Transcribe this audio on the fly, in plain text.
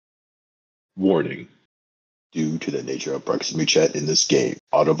Warning. Due to the nature of proximity chat in this game,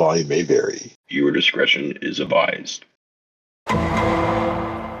 audio volume may vary. Viewer discretion is advised. We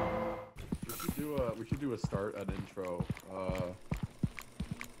should do a start, an intro.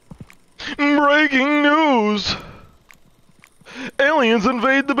 Breaking news! Aliens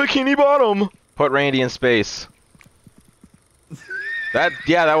invade the Bikini Bottom! Put Randy in space.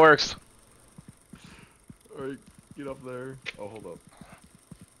 Yeah, that works. Alright, get up there. Oh, hold up.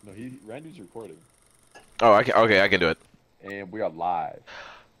 No, Randy's recording. Oh, okay, I can do it. And we are live.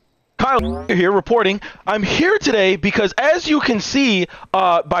 Kyle here reporting. I'm here today because, as you can see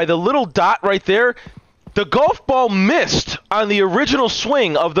by the little dot right there, the golf ball missed on the original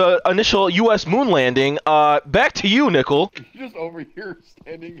swing of the initial U.S. moon landing. Back to you, Nickel. You're just over here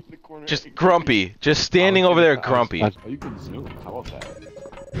standing in the corner. Just grumpy. Just standing over there grumpy. Oh, you can zoom. How about that?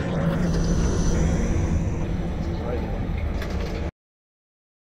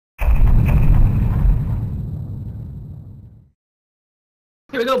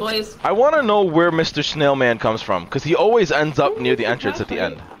 Here we go, boys. I want to know where Mr. Snailman comes from, because he always ends up near the entrance at the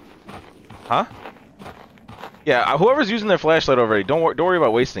end. Huh? Yeah, whoever's using their flashlight already, don't worry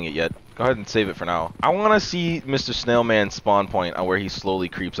about wasting it yet. Go ahead and save it for now. I want to see Mr. Snailman's spawn point on where he slowly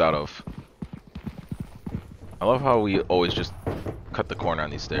creeps out of. I love how we always just cut the corner on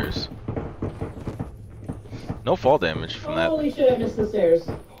these stairs. No fall damage from that. Holy shit, I missed the stairs.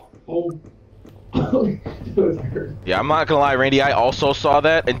 Oh. Yeah, I'm not gonna lie, Randy, I also saw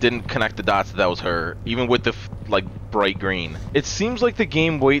that and didn't connect the dots that was her, even with the like bright green. It seems like the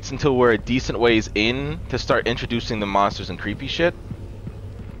game waits until we're a decent ways in to start introducing the monsters and creepy shit.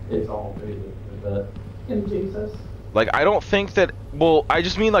 It's all crazy with that. And Jesus. Like, I don't think that, well, I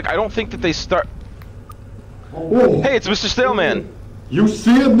just mean, like, I don't think that they start... Oh. Hey, it's Mr. Snailman! You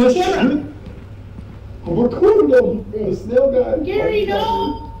see him, this shit? I'm recording him, the snail guy. Gary,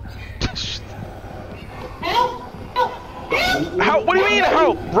 no! Help! Help! Help! How? What do you mean,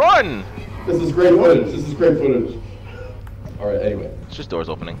 help? Run! This is great footage. This is great footage. Alright, anyway. It's just doors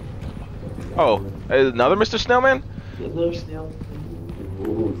opening. Oh, another Mr. Snailman? Little snail.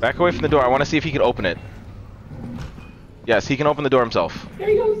 Back away from the door. I want to see if he can open it. Yes, he can open the door himself. There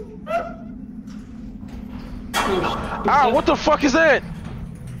he goes. Ah, what the fuck is that?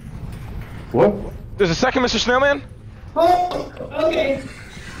 What? There's a second Mr. Snailman? Oh, okay.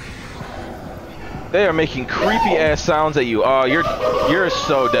 They are making creepy ass sounds at you. Oh, you're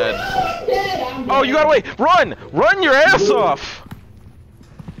so dead. I'm dead. I'm dead. Oh, you gotta wait. Run! Run your ass off!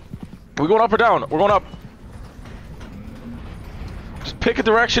 Are we going up or down? We're going up. Just pick a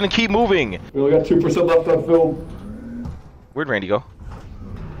direction and keep moving. We only got 2% left on film. Where'd Randy go?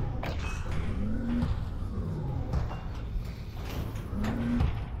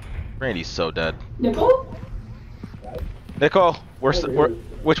 Randy's so dead. Nicole? Nicole,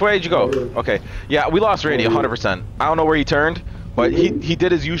 which way did you go? Okay. Yeah, we lost Randy 100%. I don't know where he turned, but he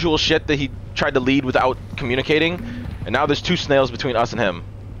did his usual shit that he tried to lead without communicating, and now there's two snails between us and him.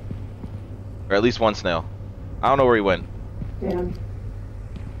 Or at least one snail. I don't know where he went. Damn.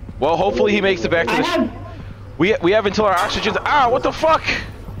 Well, hopefully he makes it back to the... We have until our oxygen's... Ah, what the fuck?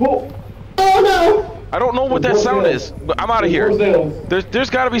 Whoa. Oh no! I don't know what that sound is, but I'm out of here. There's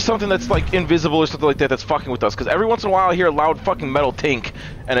got to be something that's like invisible or something like that that's fucking with us, because every once in a while I hear a loud fucking metal tink,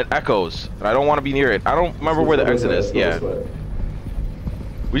 and it echoes, and I don't want to be near it. I don't remember where the exit is. Yeah.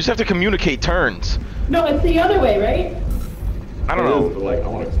 We just have to communicate turns. No, it's the other way, right? I don't know. But, like, I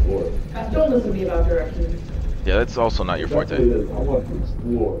want to explore. Don't listen to me about directions. Yeah, that's also not your forte. I want to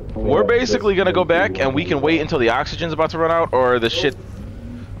explore. We're basically gonna go back, and we can wait until the oxygen's about to run out, or the shit...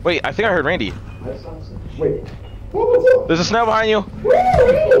 Wait, I think I heard Randy. Wait. What's up? There's a snail behind you.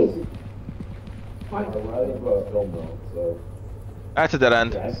 That's a dead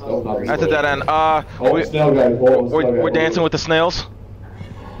end. That's a dead end. We're dancing with the snails.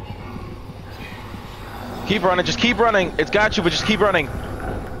 Keep running, just keep running. It's got you, but just keep running.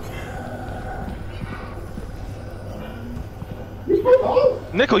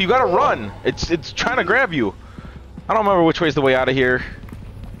 Nickel, you gotta run. It's trying to grab you. I don't remember which way's the way out of here.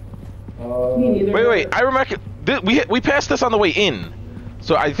 Wait, I remember we passed this on the way in,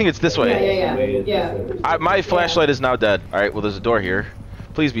 so I think it's this way. Yeah. My flashlight is now dead. All right, well there's a door here.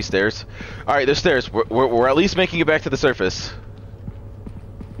 Please be stairs. All right, there's stairs. We're at least making it back to the surface.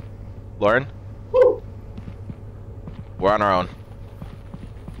 Lauren, we're on our own.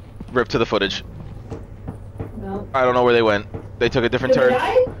 Rip to the footage. No. I don't know where they went. They took a different turn.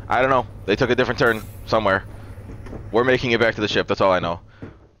 I don't know. They took a different turn somewhere. We're making it back to the ship. That's all I know.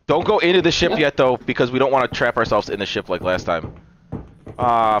 Don't go into the ship yet, though, because we don't want to trap ourselves in the ship like last time.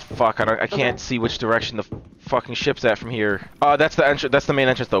 Ah, fuck. I can't see which direction the fucking ship's at from here. That's the entrance. That's the main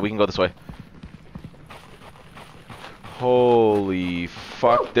entrance, though. We can go this way. Holy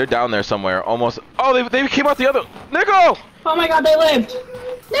fuck. They're down there somewhere. Almost. Oh, they came out the other. Nico! Oh my god, they lived!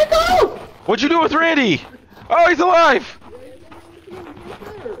 Nico! What'd you do with Randy? Oh, he's alive!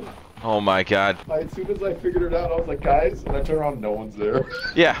 Oh my god. As soon as I figured it out, I was like, guys, and I turned around, no one's there.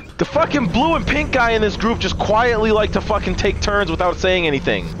 Yeah, the fucking blue and pink guy in this group just quietly like to fucking take turns without saying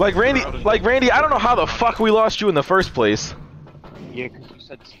anything. Like Randy, I don't know how the fuck we lost you in the first place. Yeah, because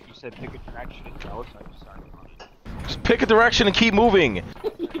you said pick a direction and go, so I just started running. Just pick a direction and keep moving.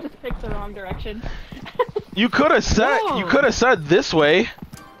 You just picked the wrong direction. You could have said this way. I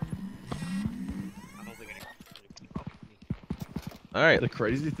don't think anyone's gonna keep up with me. All right. The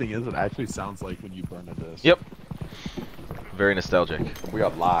crazy thing is, it actually sounds like when you burn a disc. Yep. Very nostalgic. We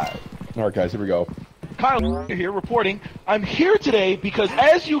got live. All right, guys, here we go. Kyle here reporting. I'm here today because,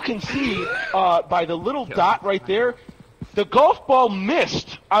 as you can see by the little dot right there, the golf ball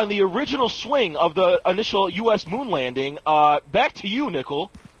missed on the original swing of the initial U.S. moon landing. Back to you,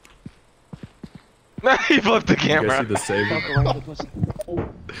 Nickel. He flipped the You camera. guys see the save?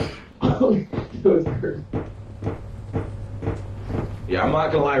 Yeah, I'm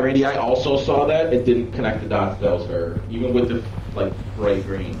not gonna lie, Randy. I also saw that. It didn't connect the dots. That was her, even with the like bright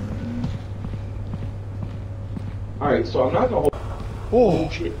green. All right, so I'm not gonna hold. Oh,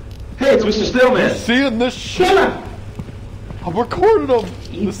 shit. Hey, it's Mr. Stillman. Seeing this shit? Camera! I'm recording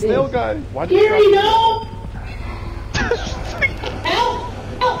him. The snail guy. Why did Here you we go! Help!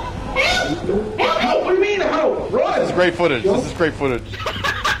 Help! Help! Help! What do you mean, help? Run! This is great footage. This is great footage.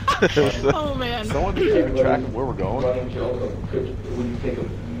 Oh man. Someone be keeping track of where we're going. Would you take a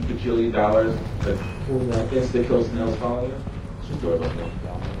bajillion dollars to instant kill snails following you? Just door open.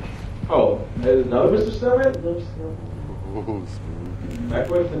 Oh, there's another Mr. Stillman? Ooh, Back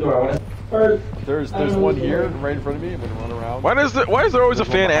away from the door. I want to. there's one here right in front of me. I'm gonna run around. Why is there always a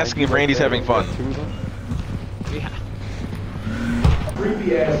fan asking if Randy's having fun? Two of them.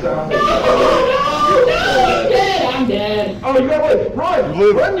 Creepy ass sound. I'm dead! I'm dead. Oh, you gotta live. Run!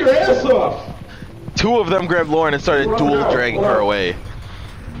 Run your ass off! Two of them grabbed Lauren and started dual dragging her away.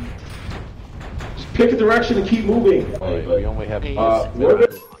 Just pick a direction and keep moving. Alright, we only have.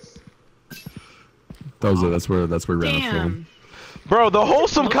 That's where we ran up from. Bro, the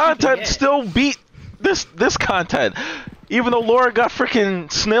wholesome Most content forget. still beat this content, even though Laura got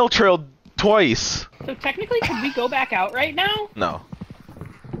freaking snail trailed twice. So technically, could we go back out right now? No.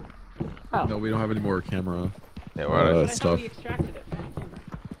 Oh. No, we don't have any more camera. Yeah, we're out of- I thought stuff. we extracted it from the camera.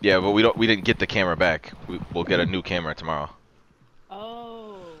 Yeah, but we didn't get the camera back. We'll get a new camera tomorrow.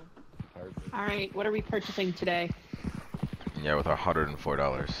 Oh. Alright, what are we purchasing today? Yeah, with our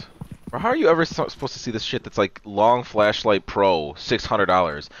 $104. Or how are you ever supposed to see this shit that's like long flashlight pro,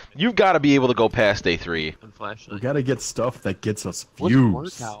 $600? You've got to be able to go past day 3. And flashlight. We gotta get stuff that gets us What's views.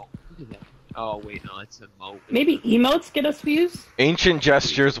 workout? Look at that. Oh wait, no, it's a emote. Maybe emotes get us views? Ancient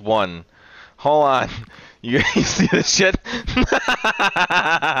Gestures 1. Hold on. You see this shit?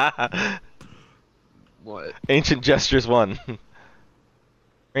 What? Ancient Gestures 1.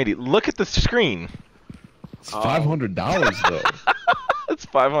 Randy, look at the screen. It's $500 though. It's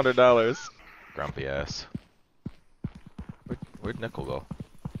 $500. Grumpy ass. Where'd Nickel go?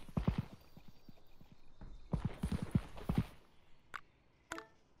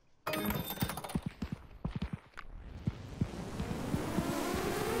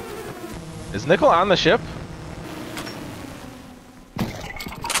 Is Nickel on the ship?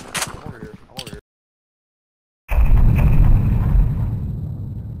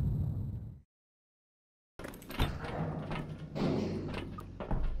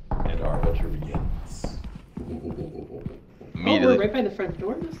 And our adventure begins. Oh, Immediately. we're right by the front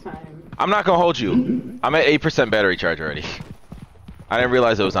door this time. I'm not gonna hold you. I'm at 8% battery charge already. I didn't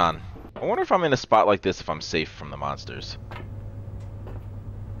realize it was on. I wonder if I'm in a spot like this if I'm safe from the monsters.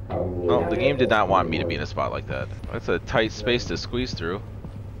 Well, the game did not want me to be in a spot like that. That's a tight space to squeeze through.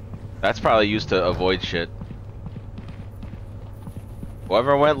 That's probably used to avoid shit.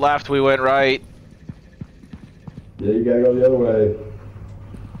 Whoever went left, we went right. Yeah, you gotta go the other way.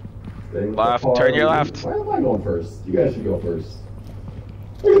 Stay with the Left, car. turn your left. Why am I going first? You guys should go first.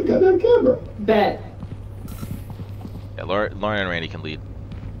 Look at the goddamn camera. Bet. Yeah, Lauren and Randy can lead.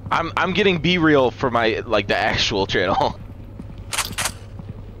 I'm getting B-reel for my the actual channel.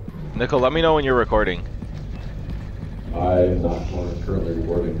 Nickel, let me know when you're recording. I'm not currently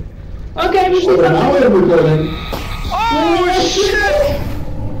recording. Okay, we see Oh, now something. I'm recording. Oh shit!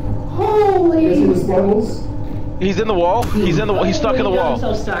 You see Holy. the sparkles? He's in the wall. He's in the wall. He's stuck in the Holy, I'm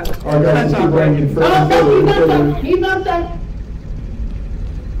wall. so stuck. Alright guys, That's keep awkward. running further Oh, and no, he's not further. stuck. He's not stuck.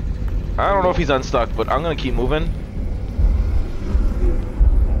 I don't know if he's unstuck, but I'm gonna keep moving.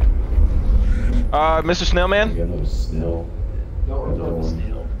 Mr. Snailman? Again, no snail. Don't report the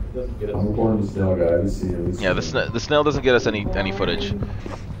snail. It doesn't get us. I'm recording the snail guy. Let's see him. Yeah, the snail doesn't get us any footage.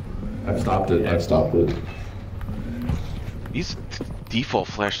 I've stopped it. I've stopped it. These default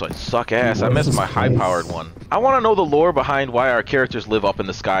flashlights suck ass. Dude, I what missed is my this high-powered place? one. I want to know the lore behind why our characters live up in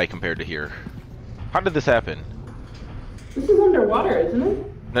the sky compared to here. How did this happen? This is underwater, isn't it?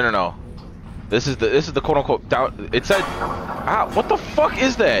 No. This is the quote-unquote down. It said, what the fuck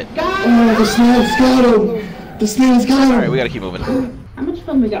is that? Oh, the snail's got him! The snail's got him! All right, we gotta keep moving. How much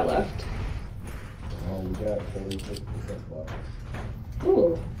film we got left? Oh, we got 46% left.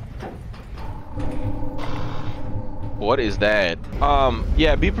 Ooh. What is that?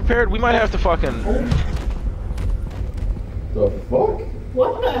 Yeah, be prepared. We might have to fucking. The fuck?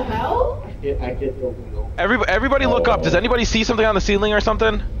 What the hell? I did open the Everybody look up. Does anybody see something on the ceiling or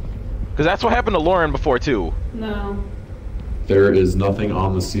something? Because that's what happened to Lauren before too. No. There is nothing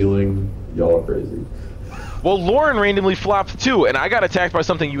on the ceiling. Y'all are crazy. Well, Lauren randomly flopped too, and I got attacked by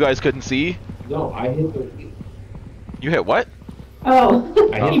something you guys couldn't see. No, I hit the wheel. You hit what?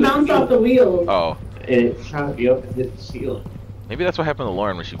 Oh, I he bounced off the wheels. Oh. And it shot me up and hit the ceiling. Maybe that's what happened to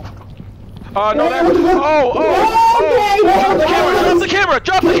Lauren when she. Oh no! That... Drop the camera!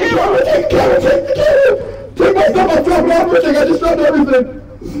 Drop the camera! Take the camera! Take my stuff! I'm dropping everything! I just dropped everything!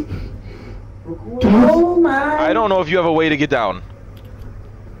 Oh my. I don't know if you have a way to get down.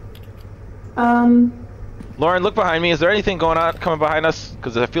 Lauren, look behind me. Is there anything going on coming behind us?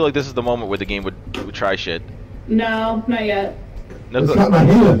 Because I feel like this is the moment where the game would try shit. No, not yet. It's got my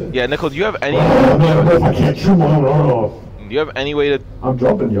hand! Yeah, Nicole, do you have any? Oh, man, I can't trim my own arm off. Do you have any way to? I'm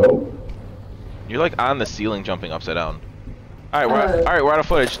jumping, yo. You're like on the ceiling, jumping upside down. All right, we're out of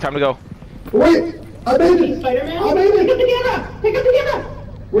footage. Time to go. Wait! I made it! Spider-Man? I made it! Pick up the camera! Pick up the camera!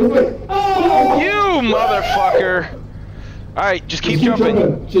 Where's my... Oh! You motherfucker! All right, just keep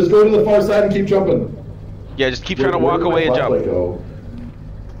jumping. Just go to the far side and keep jumping. Yeah, just keep trying to walk away and jump. Go?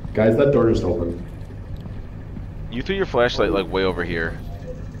 Guys, that door just opened. You threw your flashlight like way over here.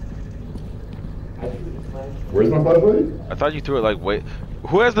 Where's my flashlight? I thought you threw it like way.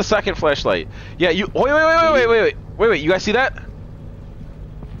 Who has the second flashlight? Yeah, you. Wait. You guys see that?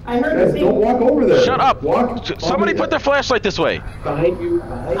 I heard Guys, the don't walk over there. Shut up! Walk. Somebody put their flashlight this way. Behind you,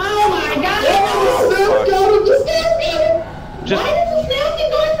 behind you. Oh my god! Oh, got him! The snail's got him! Just. Why does the snail keep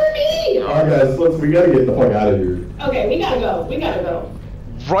going for me? Alright guys, we gotta get the fuck out of here. Okay, we gotta go. We gotta go.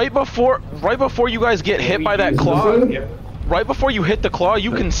 Right before you guys get hit by that claw. Right before you hit the claw,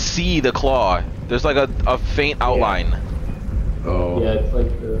 you can see the claw. There's like a faint outline. Oh. Yeah, it's like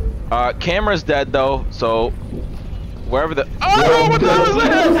the... Camera's dead though, so wherever the. Oh, what the hell is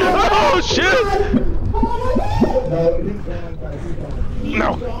that? Oh shit!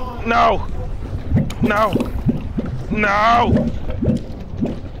 No!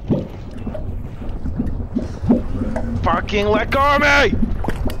 Fucking let go of me!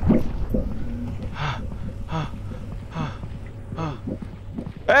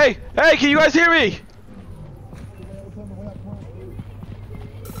 Hey, can you guys hear me?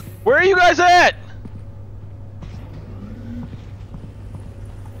 Where are you guys at?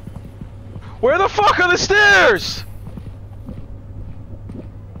 Where the fuck are the stairs?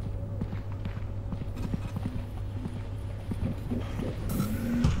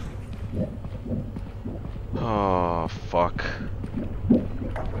 Oh, fuck.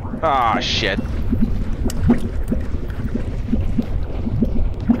 Ah, shit.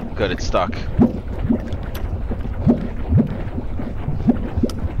 Good, it's stuck.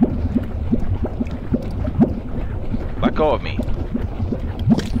 Let go of me.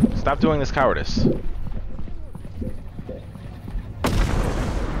 Stop doing this cowardice.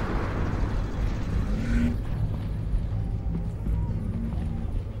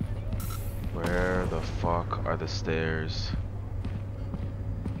 Where the fuck are the stairs?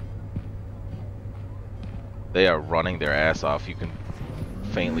 They are running their ass off. You can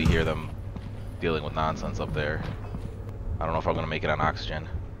faintly hear them dealing with nonsense up there. I don't know if I'm gonna make it on oxygen.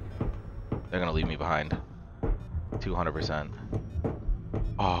 They're gonna leave me behind. 200%.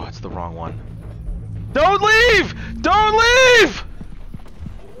 Oh, it's the wrong one. Don't leave! Don't leave!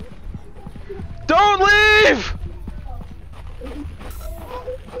 Don't leave!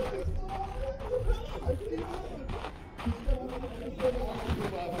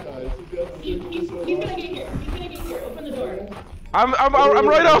 He's gonna get here. He's gonna get here. Open the door. I'm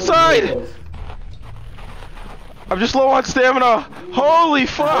right outside! I'm just low on stamina. Holy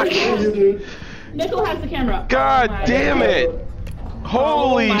fuck! Nickel has the camera. God damn it!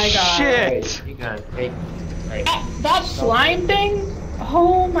 Holy my God. shit! You gotta take... Right. That slime thing?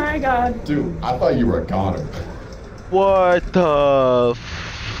 Oh my god. Dude, I thought you were a goner. What the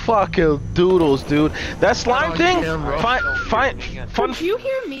fucking doodles, dude. That slime thing. Fun. Could you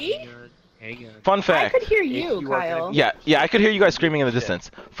hear me? Hang on. Fun I fact. could hear you, Kyle. Yeah, I could hear you guys screaming in the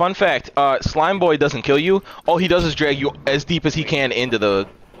distance. Fun fact. Slime Boy doesn't kill you. All he does is drag you as deep as he can into the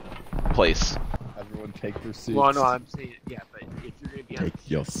place. Everyone take their seats. Well, no, I'm saying, yeah, but if you're gonna be on Take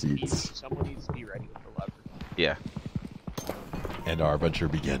your seats. someone needs to be ready with the lever. Yeah. And our adventure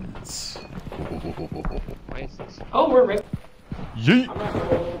begins. Why is this? Oh, we're ready. Yeet!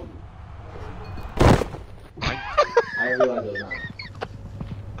 I realize it now.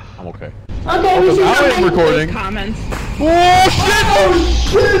 I'm okay. Okay, we should I am recording. Comments. Oh shit! Oh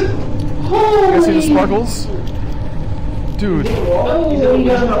shit! You guys see the sparkles? Dude.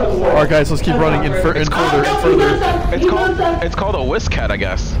 Alright guys, let's keep running in further and further. It's called a Whiscat, I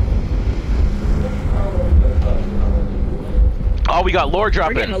guess. Oh, we got lore We're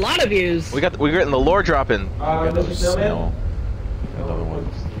dropping. getting a lot of views. We're getting the lore dropping. Another snail. Another one.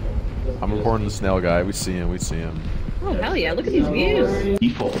 I'm recording the snail guy. We see him. Oh, hell yeah, look at these views.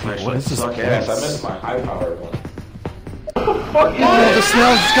 What is this? Suck ass. I missed my high powered one. Oh, the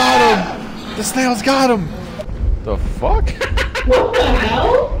snail's got him! The snail's got him! The fuck? What the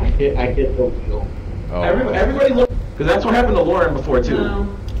hell? I hit the wheel. Oh. Everybody look, because that's what happened to Lauren before too.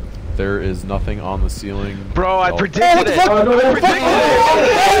 No. There is nothing on the ceiling. Bro, I Oh. predicted it. Oh, no, I predicted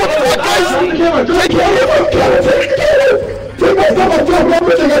it. Take my stuff, I dropped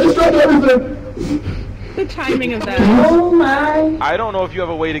everything, I just dropped everything! The timing of that. Oh my. I don't know if you have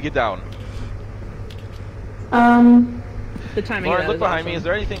a way to get down. The timing Lauren, of that look is behind me. awesome. Is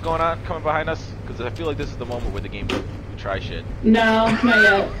there anything going on coming behind us? Because I feel like this is the moment where the game we try shit. No, not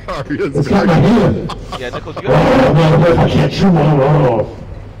yet. It's got my hand! Yeah, Nichols, I can't shoot my off.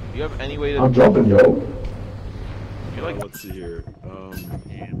 do you have any way to? I'm jumping, yo. You're like, Let's see here.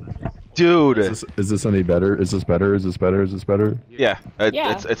 dude. Is this any better? Is this better? Yeah,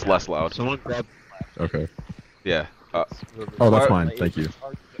 Yeah. it's less loud. Someone grab. Okay. Yeah. Oh, that's fine. Thank you.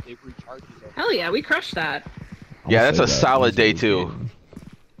 Hell yeah, we crushed that. Yeah, that's a solid day too.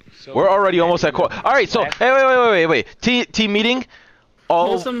 We're already almost at quarter. All right, so hey, wait. Team meeting. All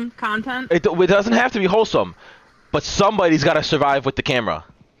Wholesome content. it doesn't have to be wholesome, but somebody's got to survive with the camera.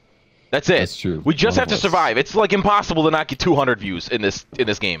 That's it. That's true. We just One have to of us. survive. It's like impossible to not get 200 views in this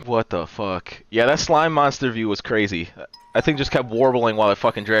game. What the fuck? Yeah, that slime monster view was crazy. That thing just kept warbling while it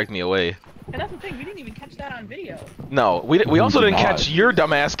fucking dragged me away. And that's the thing, we didn't even catch that on video. No, we also did didn't not. catch your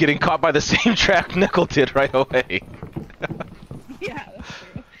dumbass getting caught by the same trap Nickel did right away. Yeah, that's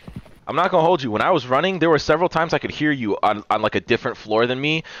true. I'm not gonna hold you. When I was running, there were several times I could hear you on like a different floor than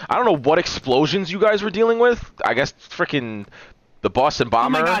me. I don't know what explosions you guys were dealing with. I guess freaking the Boston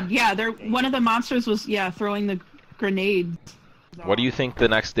bomber. Oh my god, yeah, one of the monsters was, throwing the grenades. What do you think the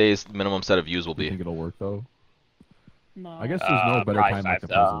next day's minimum set of views will Do you be? think it'll work though? No. I guess there's no better time like the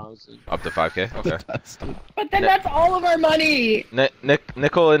present. Up to 5K. Okay. But then that's all of our money!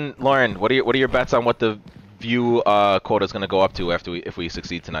 Nickel and Lauren, what are your bets on what the view quota is gonna go up to if we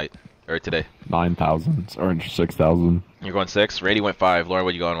succeed tonight or today? 9,000 or 6,000. You're going 6. Rady went 5. Lauren,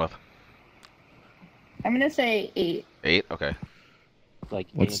 what are you going with? I'm gonna say 8. 8. Okay. Like,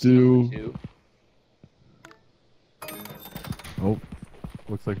 Let's do. Oh,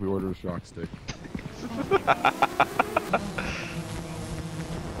 looks like we ordered a shock stick.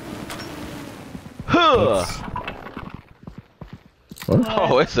 Huh.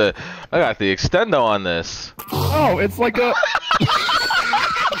 What? Oh, I got the extendo on this. Oh, it's like a.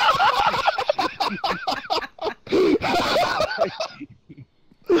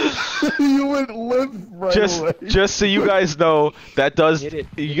 You went limp right away. Just so you guys know, that does you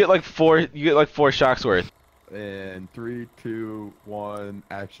get like 4 shocks worth. And 3, 2, 1,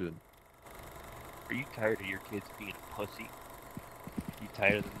 action. Are you tired of your kids being a pussy? You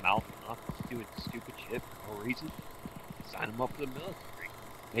tired of them mouthing off and doing stupid shit for no reason? Sign them up for the military.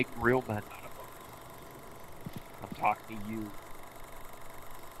 Make real men out of them. I'm talking to you.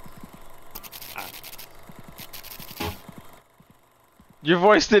 Your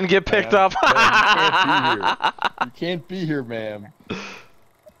voice didn't get picked up. You can't be here, ma'am.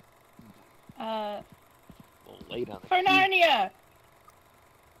 A little late on For the Narnia!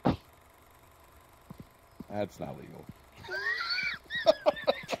 That's not legal.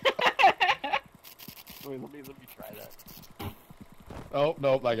 Wait, let me try that. Oh,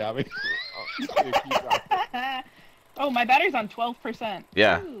 nope, that got me. Oh, my battery's on 12%.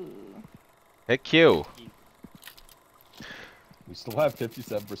 Yeah. Ooh. Hit Q. We still have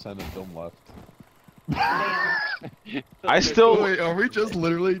 57% of film left. I still Wait, are we just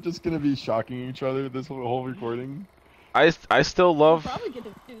literally just gonna be shocking each other this whole recording? I still love Probably get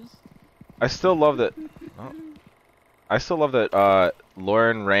the views. I still love that. Oh. I still love that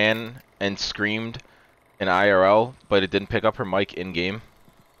Lauren ran and screamed in IRL, but it didn't pick up her mic in game.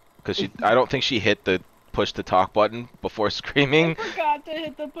 Because I don't think she hit the push to talk button before screaming. I forgot to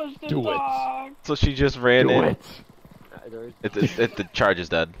hit the push to talk. So she just ran in. The charge is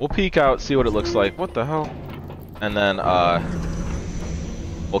dead. We'll peek out, see what it looks like. What the hell? And then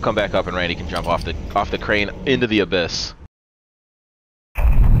we'll come back up and Randy can jump off the crane into the abyss.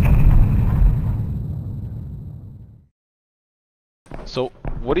 So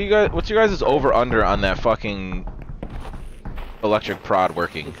what do you guys? What's your guys' over under on that fucking electric prod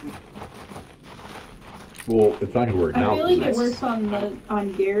working? Well, it's not gonna work now. I feel like it works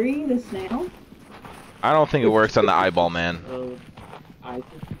on Gary the snail. I don't think it works on the eyeball man. I think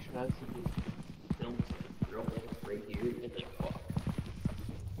you should have some films real right here and then go up.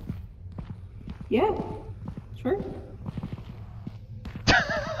 Yeah, sure.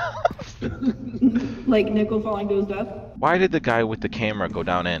 Like nickel falling to his death. Why did the guy with the camera go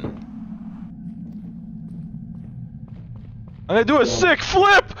down in? I'm gonna do a sick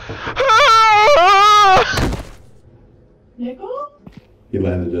flip! Nickel? He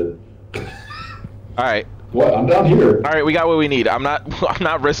landed it. Alright. What? I'm down here. Alright, we got what we need. I'm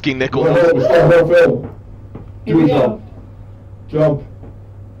not risking nickel. No. Here we go. Jump.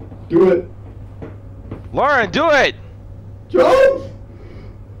 Do it. Lauren, do it! Jump!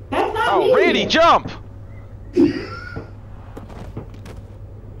 That's not me! Oh, Randy, jump!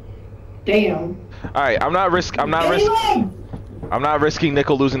 Damn. Alright, I'm not risking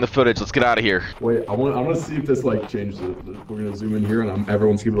nickel losing the footage. Let's get out of here. Wait, I want to see if this like changes it. We're gonna zoom in here, and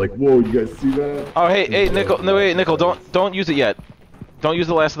everyone's gonna be like, "Whoa, you guys see that?" Oh, hey, nickel. No, wait, nickel. Don't use it yet. Don't use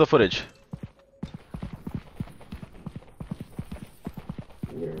the last of the footage.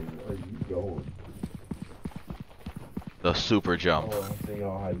 Where are you going? The super jump. Oh, I think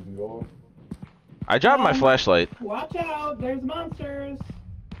I'll hide you going. I dropped my flashlight. Watch out, there's monsters.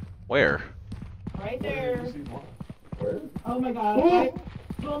 Where? Right there. Where? Oh my god.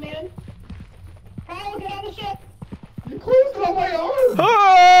 Little man. Kyle, get out of the ship! You closed on my arm!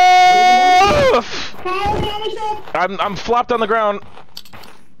 Oh! Kyle, get out of the ship! I'm flopped on the ground.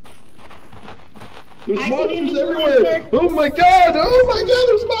 There's I monsters see the everywhere! monster. Oh my god! Oh my god!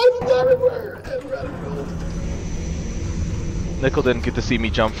 There's monsters everywhere! Nickel didn't get to see me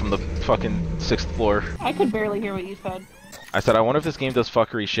jump from the fucking 6th floor. I could barely hear what you said. I said, I wonder if this game does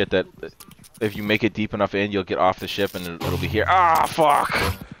fuckery shit that if you make it deep enough in, you'll get off the ship and it'll be here. Ah,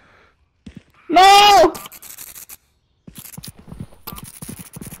 fuck! No!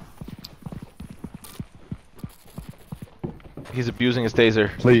 He's abusing his taser.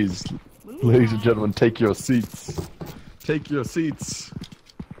 Please, ladies and gentlemen, take your seats. Take your seats.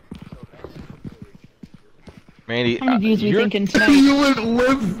 Randy, How many views are you thinking tonight? You would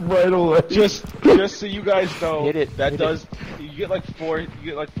live right away. Just so you guys know, you get like four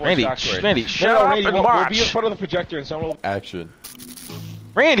Randy, stocks for it. Randy, shut up Randy, and we'll watch. be in front of the projector and someone will... Action.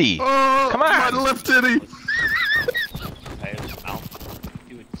 Randy, Oh, come on. my left titty. Tired of his mouth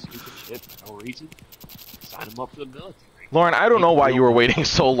doing stupid shit for no reason. Sign him up for the military. Lauren, I don't know why you were waiting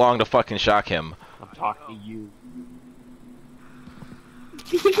so long to fucking shock him. I'm talking to you.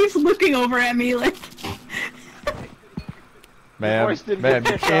 He's looking over at me like... Ma'am,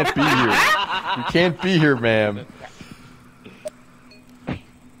 you can't be here. You can't be here, ma'am.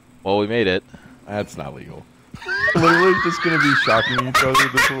 Well, we made it. That's not legal. Literally just gonna be shocking each other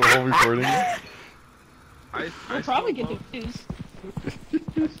this whole recording. We'll probably get the views.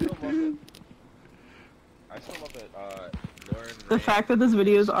 I still love that, Lauren The fact that this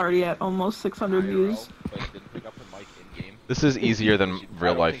video is already at almost 600 views. This is easier than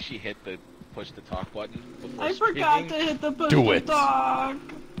real life. she hit the push to talk button. I forgot to hit the push Do to it. talk.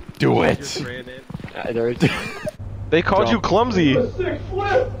 Do it. They called you clumsy.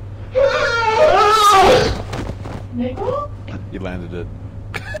 Nickel? You landed it.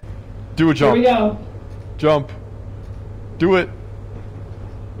 Do a Here jump. we go. Jump. Do it.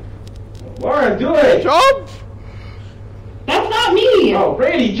 Lauren, do it! Jump! That's not me! Oh,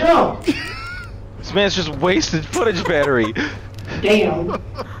 Randy, jump! This man's just wasted footage battery. Damn.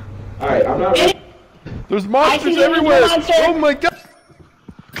 Alright, I'm not... There's monsters see everywhere! monster. Oh my god!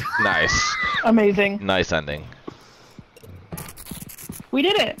 Nice. Amazing. Nice ending. We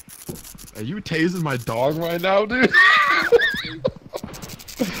did it. Are you tasing my dog right now, dude?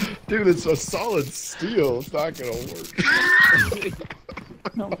 Dude, it's a solid steel. It's not gonna work.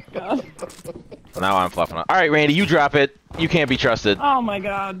 Oh my god. Now I'm fluffing out. Alright, Randy, you drop it. You can't be trusted. Oh my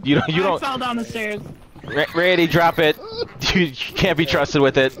god. You don't. I fell down the stairs. Randy, drop it. You can't be trusted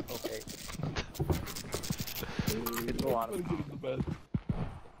with it.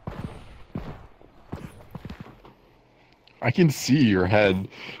 I can see your head.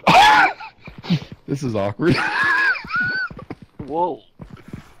 This is awkward. Whoa.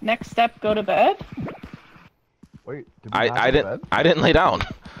 Next step, go to bed. Wait, did I didn't lay down.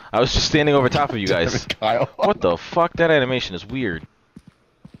 I was just standing over top of you guys. Kyle. What the fuck? That animation is weird.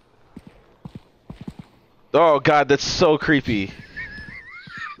 Oh god, that's so creepy.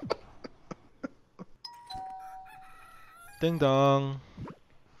 Ding dong.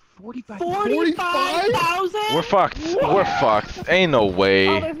 45,000? We're fucked. We're fucked. Ain't no way.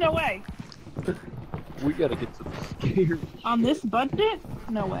 Oh, there's no way. We gotta get some scared. On this budget?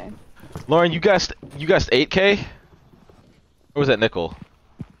 No way. Lauren, you guessed 8K? Or was that nickel?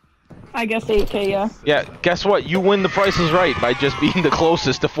 I guess 8K, yeah. Yeah, guess what? You win the Price is Right by just being the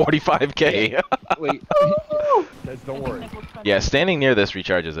closest to 45K. Wait. Guys, don't worry. Yeah, standing near this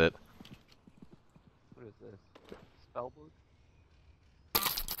recharges it. What is this? Spellbook?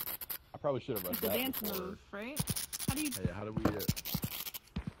 I probably should have read It's a that dance before. move, right? How do you... Hey, how do we...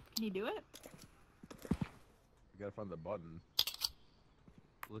 Can you do it? We gotta find the button.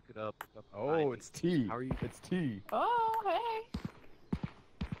 Look it up. Oh, it's T. How are you? It's T. Oh, hey.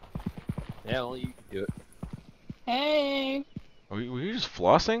 Yeah, only you can do it. Hey. Were you just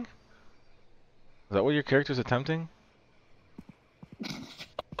flossing? Is that what your character's attempting?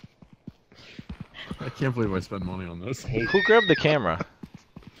 I can't believe I spent money on this. Hey, Who grabbed the camera?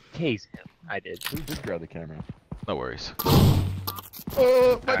 Case him. I did. Who did grab the camera? No worries.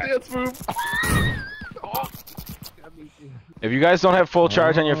 Oh, my dance move! If you guys don't have full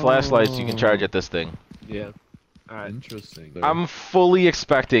charge on your flashlights, you can charge at this thing. Yeah. Alright. Interesting. I'm fully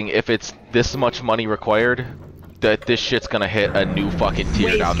expecting, if it's this much money required, that this shit's gonna hit a new fucking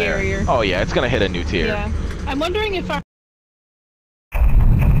tier Way down scarier. there. Oh yeah, it's gonna hit a new tier. Yeah. I'm wondering if our...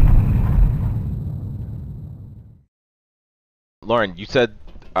 Lauren, you said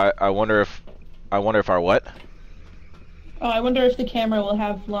I wonder if our what? Oh, I wonder if the camera will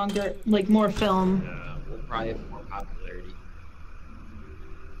have longer, like, more film. We'll probably have more popularity.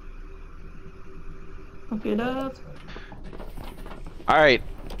 Look it up. Alright,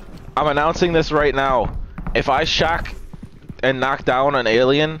 I'm announcing this right now. If I shock and knock down an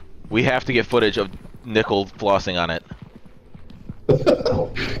alien, we have to get footage of Nickel flossing on it.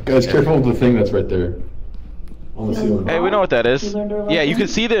 Guys, careful of the thing that's right there. On the ceiling. Hey, we know what that is. Yeah, you can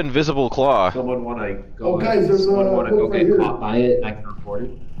see the invisible claw. Someone wanna go? Oh, guys, there's a someone wanna go book right get here. caught by it? And I can record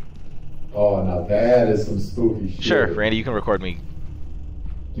it. Oh, now that is some spooky shit. Sure, Randy, you can record me.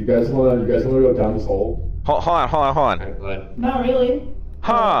 Do you guys wanna go down this hole? Hold on. Alright, but Not really.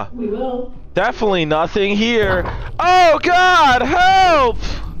 Huh. We will. Definitely nothing here. Oh god, help!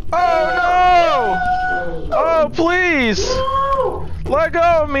 Oh no! Oh please! Let go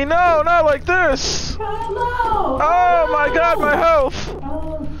of me! No, not like this! Oh my god, my health!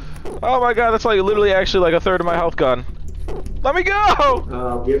 Oh my god, that's like literally actually like a third of my health gone. Let me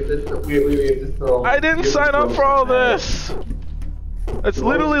go! we have to throw. I didn't sign up for all this! It's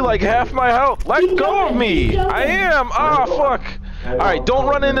literally like half my health. Let go of me! I am! Ah, fuck! Alright, don't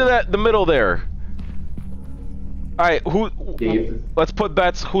run into the middle there. Alright, let's put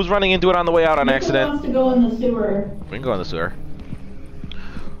bets. Who's running into it on the way out on accident? Who wants to go in the sewer? We can go in the sewer.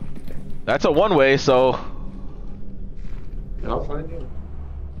 That's a one-way, so... I'll find you.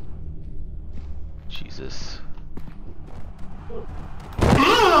 Jesus.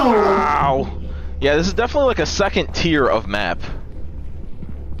 Ow! Yeah, this is definitely like a second tier of map.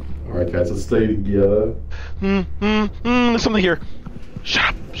 Alright, guys, let's stay together. There's something here. Shut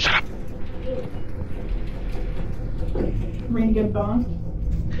up, shut up. We're gonna get bombs.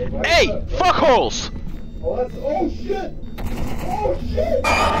 Hey, fuckholes! Oh, shit! Oh, shit!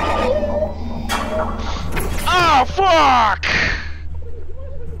 Oh, fuck!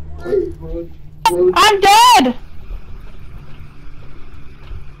 I'm dead!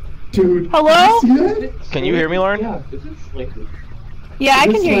 Dude, Hello? you see that? Can you hear me, Lauren? Yeah, this is like. Yeah, I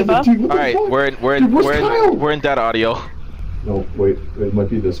can hear you, Buff. Dude, what the Alright, fuck? we're in dead audio. No, wait, it might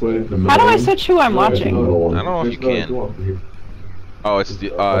be this way. The How do I middle switch who I'm one. watching? I don't know if you can. Oh, it's the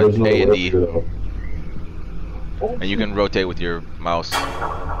There's another A and way D, up here, though. and you can rotate with your mouse.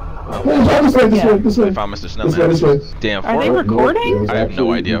 Oh, this way, Yeah. this I way. found Mr. This way, this Snowman. way. Damn, Are they four, recording? it was I have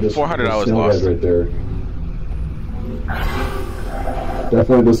no actually idea. this- $400 this snail lost. head right there.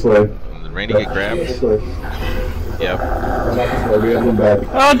 Definitely this way. Did Randy get grabbed? This way. Yep. Not this way. We have one back.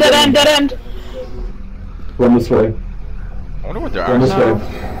 Oh, dead end, dead end. Run this way. I wonder what there Run are. this way.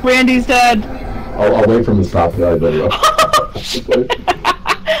 Randy's dead. I'll wait for him to stop the video. This way.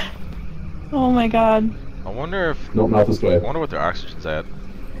 Oh my god. I wonder if... Nope, not this way. I wonder what their oxygen's at.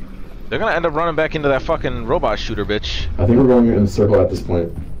 They're gonna end up running back into that fucking robot shooter bitch. I think we're going in a circle at this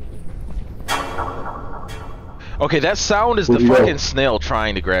point. Okay, that sound is Where'd the you go? fucking snail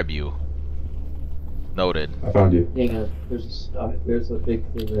trying to grab you. Noted. I found you. Hang on, there's a big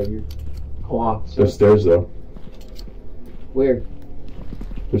thing right here. Go on. There's stairs though. Where?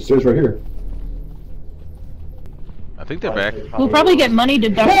 There's stairs right here. I think they're back. We'll probably get money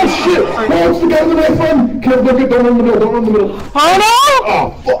deducted. Oh shit! Oh, it's the guy with the knife friend! Don't run in the middle, don't run in the middle. Oh no!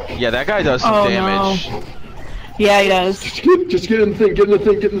 Oh fuck! Yeah, that guy does some Oh, damage. no. Yeah, he does. Just get in the thing, get in the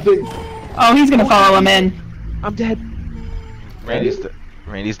thing, get in the thing. Oh, he's gonna follow him in. I'm dead. Randy's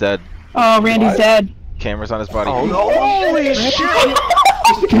dead. Oh, Randy's dead. Camera's on his body. Oh, no! Holy shit!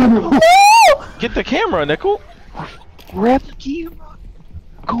 Just the camera. Get the camera, Nickel. Grab the camera.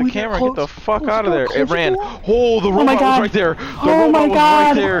 Get the camera. Get the fuck out of there. It ran. Oh, the robot my was God. right there. The Oh robot my was God.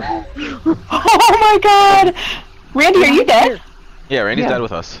 right there. Oh my god! Randy, are you dead? Yeah, Randy's dead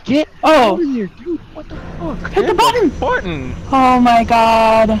with us. Get Oh. over there, dude. What the fuck? Hit the button! Button. Oh my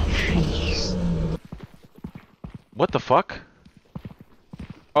god. What the fuck?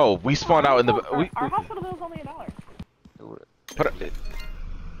 Oh, we spawned out in the. Our hospital bill is only $1. Put it.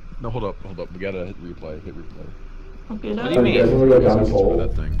 No, hold up. We gotta hit replay. Okay, What do you mean? You guys wanna go down this hole?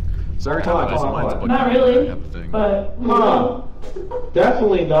 That thing. So every time I do mine's bugging. Not really, I have the thing. but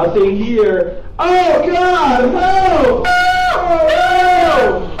definitely nothing here. Oh God! No! Oh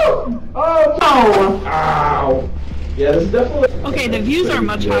no! Oh no! Ow! Yeah, this is definitely. Okay, the views are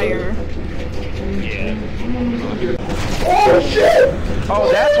much higher. Oh shit! Oh,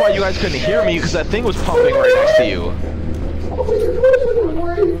 that's why you guys couldn't hear me, because that thing was pumping right next to you.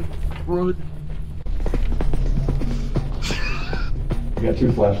 Run. We got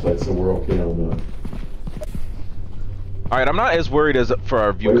 2 flashlights, so we're okay on that. Alright, I'm not as worried as for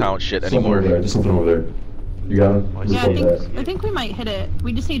our view count shit Something anymore. over there, just something over there. You got him? Yeah, I think we might hit it.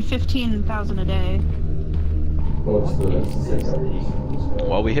 We just need 15,000 a day. Oh, it's the same.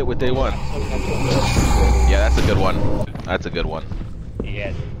 Well, we hit with day 1. Yeah, that's a good one. That's a good one.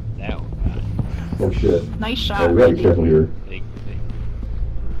 Yeah, that one. Oh shit. Nice Oh, shot, we gotta be Randy. careful here.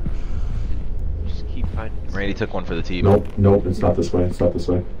 Just keep finding. Randy took one for the team. Nope, it's not this way, it's not this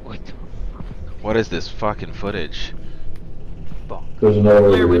way. What the What is this fucking footage? fuck? There's another way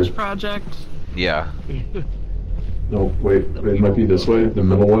Blair over Witch here. Project. Yeah. No, wait, it might be this way, the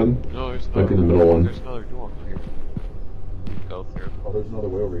middle one. No, there's Might be the middle one. There's another door over here. Go through. Oh, there's another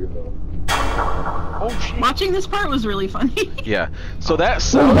way over here though. Oh shit! Watching this part was really funny. Yeah. So that Oh,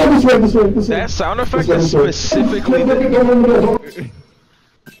 sound this way, this way, this way. that sound effect This is way, this way. specifically Look, the, look, look, look, look, look.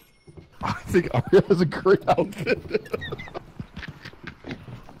 I think Arya has a great outfit.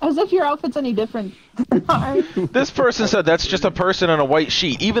 As if your outfit's any different. This person said that's just a person in a white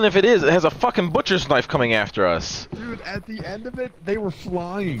sheet. Even if it is, it has a fucking butcher's knife coming after us. Dude, at the end of it, they were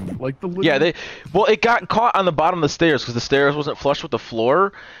flying. Like the little... Yeah, well, it got caught on the bottom of the stairs because the stairs wasn't flush with the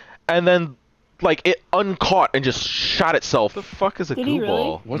floor, and then, like, it uncaught and just shot itself. The fuck is a Did he goo really?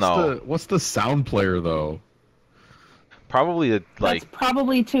 ball? What's the sound player though? Probably like. That's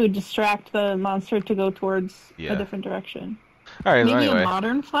probably to distract the monster to go towards Yeah. a different direction. All right. Maybe Anyway, a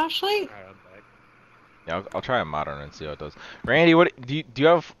modern flashlight? yeah, I'll try a modern and see how it does. Randy, what do you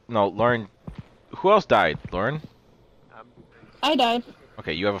have? No, Lauren. Who else died? Lauren. I died.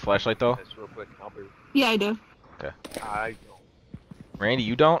 Okay, you have a flashlight though. This real quick. I'll be. Yeah, I do. Okay. I don't. Randy,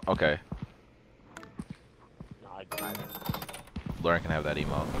 you don't? Okay. No, I don't. Lauren can have that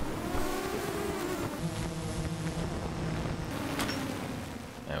emote.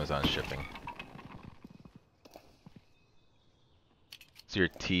 Amazon shipping. It's your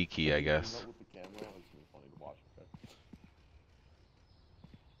T key, I guess. Oh,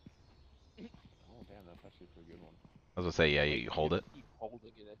 damn, that's actually a pretty good one. I was gonna say, yeah, you hold it. Keep holding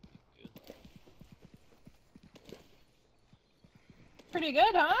it. Good. Pretty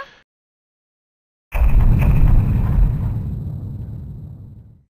good, huh?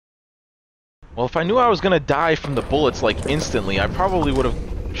 Well, if I knew I was gonna die from the bullets, like, instantly, I probably would have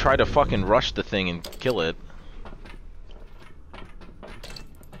tried to fucking rush the thing and kill it.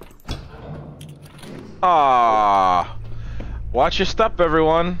 Ah, watch your step,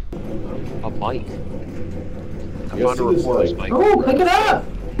 everyone. A mic. I'm You on the see this, reporter's like- mic. Oh, pick it up!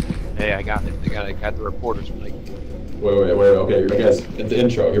 Hey, I got it. I got the reporter's mic. Wait, okay, guys, at the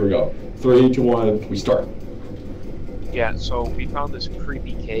intro, here we go. 3, 2, 1, we start. Yeah, so we found this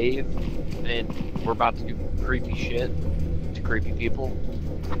creepy cave, and we're about to do creepy shit to creepy people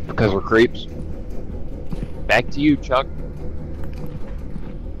because we're creeps. Back to you, Chuck.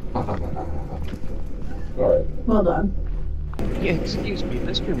 Alright. Well done. Yeah, excuse me,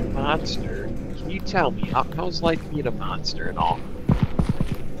 Mr. Monster. Can you tell me how's life being a monster and all?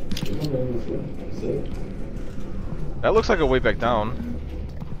 That looks like a way back down.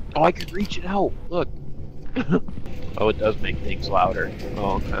 Oh, I could reach it out. Look. Oh, it does make things louder.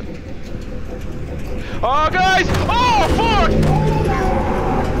 Oh, okay. Oh, guys! Oh, fuck!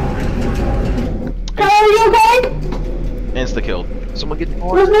 Are you okay? Insta-killed. Someone get the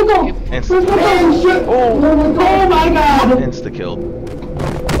Where's Nico? Insta-killed. Shit! Oh my god! Insta-killed.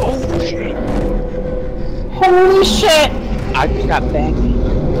 Oh, shit. Holy shit! I just got baggy.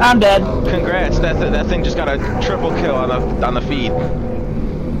 I'm dead. Congrats, that thing just got a triple kill on the feed.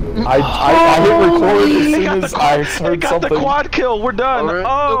 I hit record as soon as I heard It got something. the quad kill. We're done. Alright,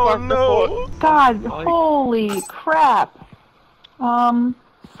 Oh no! God, holy crap.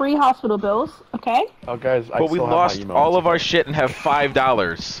 Free hospital bills, okay? Oh, guys, I But we still have lost my emotes. all of our shit and have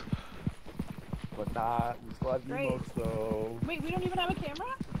 $5. But not. We still have Great. emotes, though. Wait, we don't even have a camera?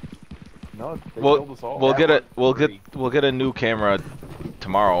 No, they killed us all. We'll get a new camera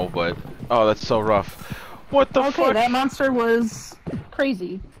tomorrow. But oh, that's so rough. What the Okay, fuck? that monster was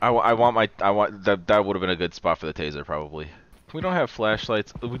crazy. That would have been a good spot for the taser probably. We don't have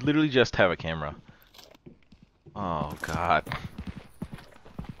flashlights. We literally just have a camera. Oh god.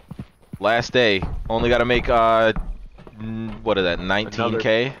 Last day. Only got to make what is that?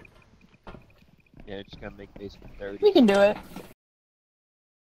 19K. Yeah, just gotta make basement 30. We can do it.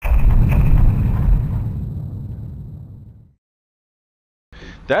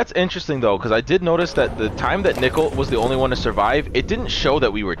 That's interesting though, because I did notice that the time that Nickel was the only one to survive, it didn't show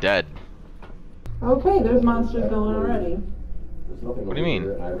that we were dead. Okay, there's monsters going already. What do you mean?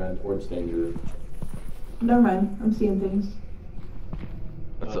 I ran towards danger. Never mind, I'm seeing things.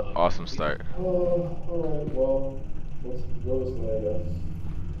 That's an awesome start. Alright, well, let's go this way, I guess.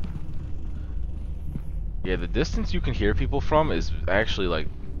 Yeah, the distance you can hear people from is actually like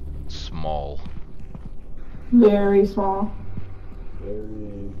small. Very small.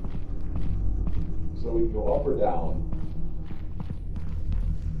 Very... So we can go up or down?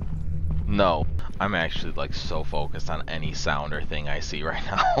 No, I'm actually like so focused on any sound or thing I see right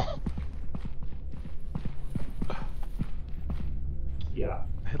now. Yeah.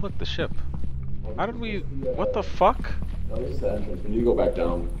 Hey, look, the ship. How did we? What the fuck? No, this is the entrance. We need to go back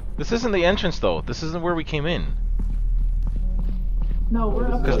down. This isn't the entrance though. This isn't where we came in. No, we're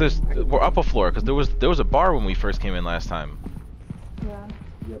up. Because we're up a floor. Because there was a bar when we first came in last time. Yeah.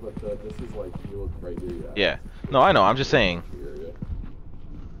 Yeah, but this is like, you look right here, yeah. Yeah. No, I know. I'm just saying.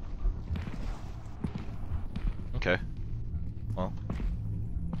 Okay. Well.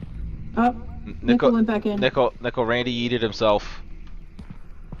 Up. Nickel went back in. Nickel, Randy yeeted himself.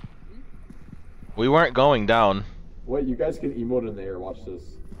 We weren't going down. Wait, you guys can emote in the air. Watch this.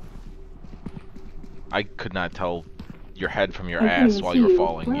 I could not tell your head from your I couldn't ass even while see you were you.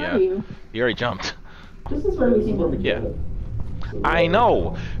 falling. Where Yeah. are you? You already jumped. This is where we came in. Yeah. I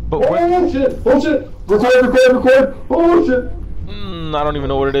know, but Oh shit! Oh shit! Record! Oh shit! I don't even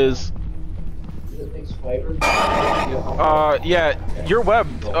know what it is. Yeah, your web.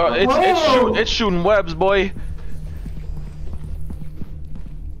 It's shooting webs, boy.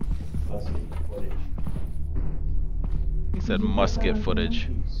 He said must get footage.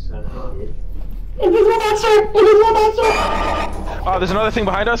 Invisible monster! Invisible monster! Oh, there's another thing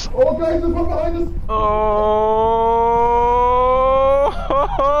behind us. Oh guys, there's one behind us! Oh!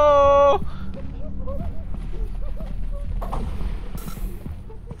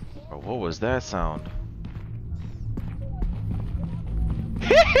 What was that sound?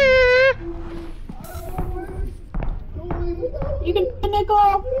 You can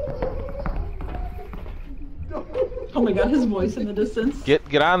Nickel! Oh my god, his voice in the distance.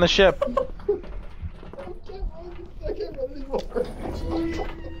 Get on the ship. I can't run anymore.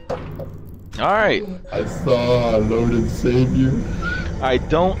 Alright. I saw Lord and Savior. I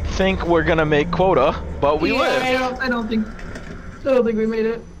don't think we're gonna make quota, but we live. I don't think we made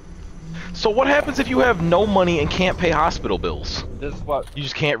it. So what happens if you have no money and can't pay hospital bills? This is what You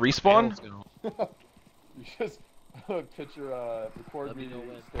just can't respawn? You just record me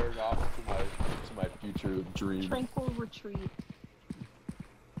staring off to my future dream. Tranquil retreat.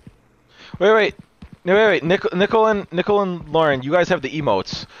 Wait. Nickel and Lauren, you guys have the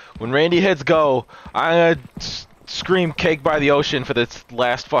emotes. When Randy hits go, I'm gonna scream "Cake by the Ocean" for this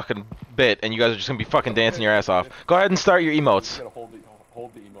last fucking bit, and you guys are just gonna be fucking dancing your ass off. Go ahead and start your emotes. You gotta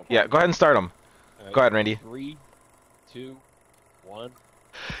hold the emote. Yeah, go ahead and start them. Right. Go ahead, Randy. 3, 2, 1.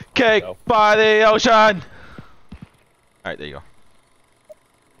 Cake Go. by the ocean. All right, there you go.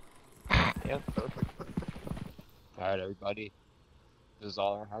 Yeah, perfect. Alright, everybody. This is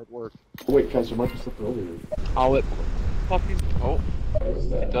all our hard work. Oh, wait, guys, there might be something over here. Oh, it fucking. Oh,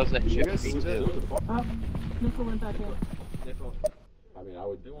 it does that shit You guys to me see that? too. What the fuck? Oh, Nickel went back in. I mean, I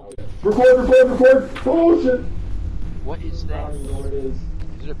would. Record! Oh shit! What is I that? don't even know what it is.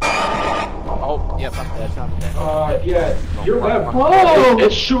 Is it? Oh, yep, that's not bad. Yeah, your web. Oh!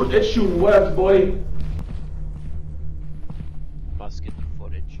 It's shooting webs, boy. Must get the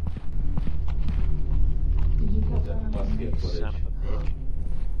footage. Must get footage. Son of a bitch.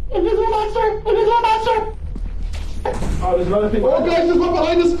 Invisible monster! Invisible monster! Oh, there's another thing. Oh, guys, there's one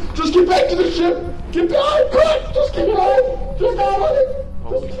behind us! Just get back to the ship! Get behind! Quick! Just get behind! Just get behind!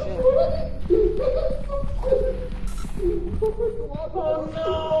 Holy shit. Oh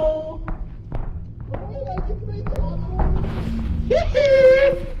no!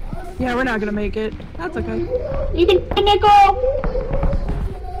 Yeah, we're not gonna make it. That's okay. You can nickel!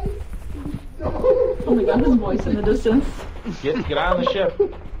 Oh my god, his voice in the distance. Get on the ship.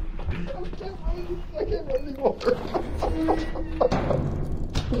 I can't wait anymore.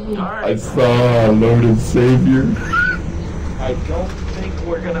 I saw a loaded savior. I don't think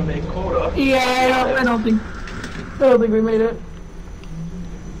we're gonna make quota. Yeah, I don't think we made it.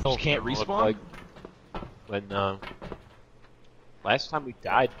 You can't Look respawn? like when last time we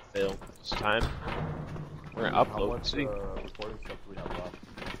died failed. This time we're gonna upload and see.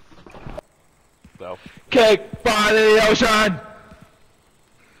 So Cake by the ocean!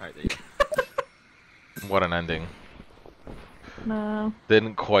 Alright, there you go. What an ending. No.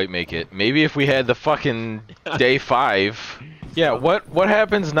 Didn't quite make it. Maybe if we had the fucking day 5. Yeah, what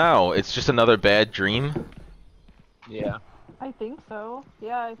happens now? It's just another bad dream? yeah. I think so.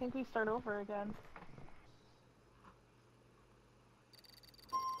 Yeah, I think we start over again.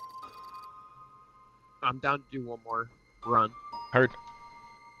 I'm down to do one more run. Heard.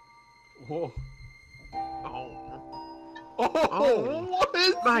 Whoa. Oh, what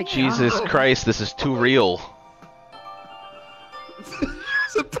is my Jesus God. Christ, this is too real.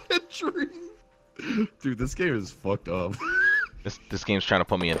 It's a bad dream. Dude, this game is fucked up. This game's trying to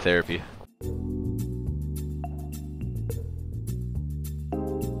put me in therapy.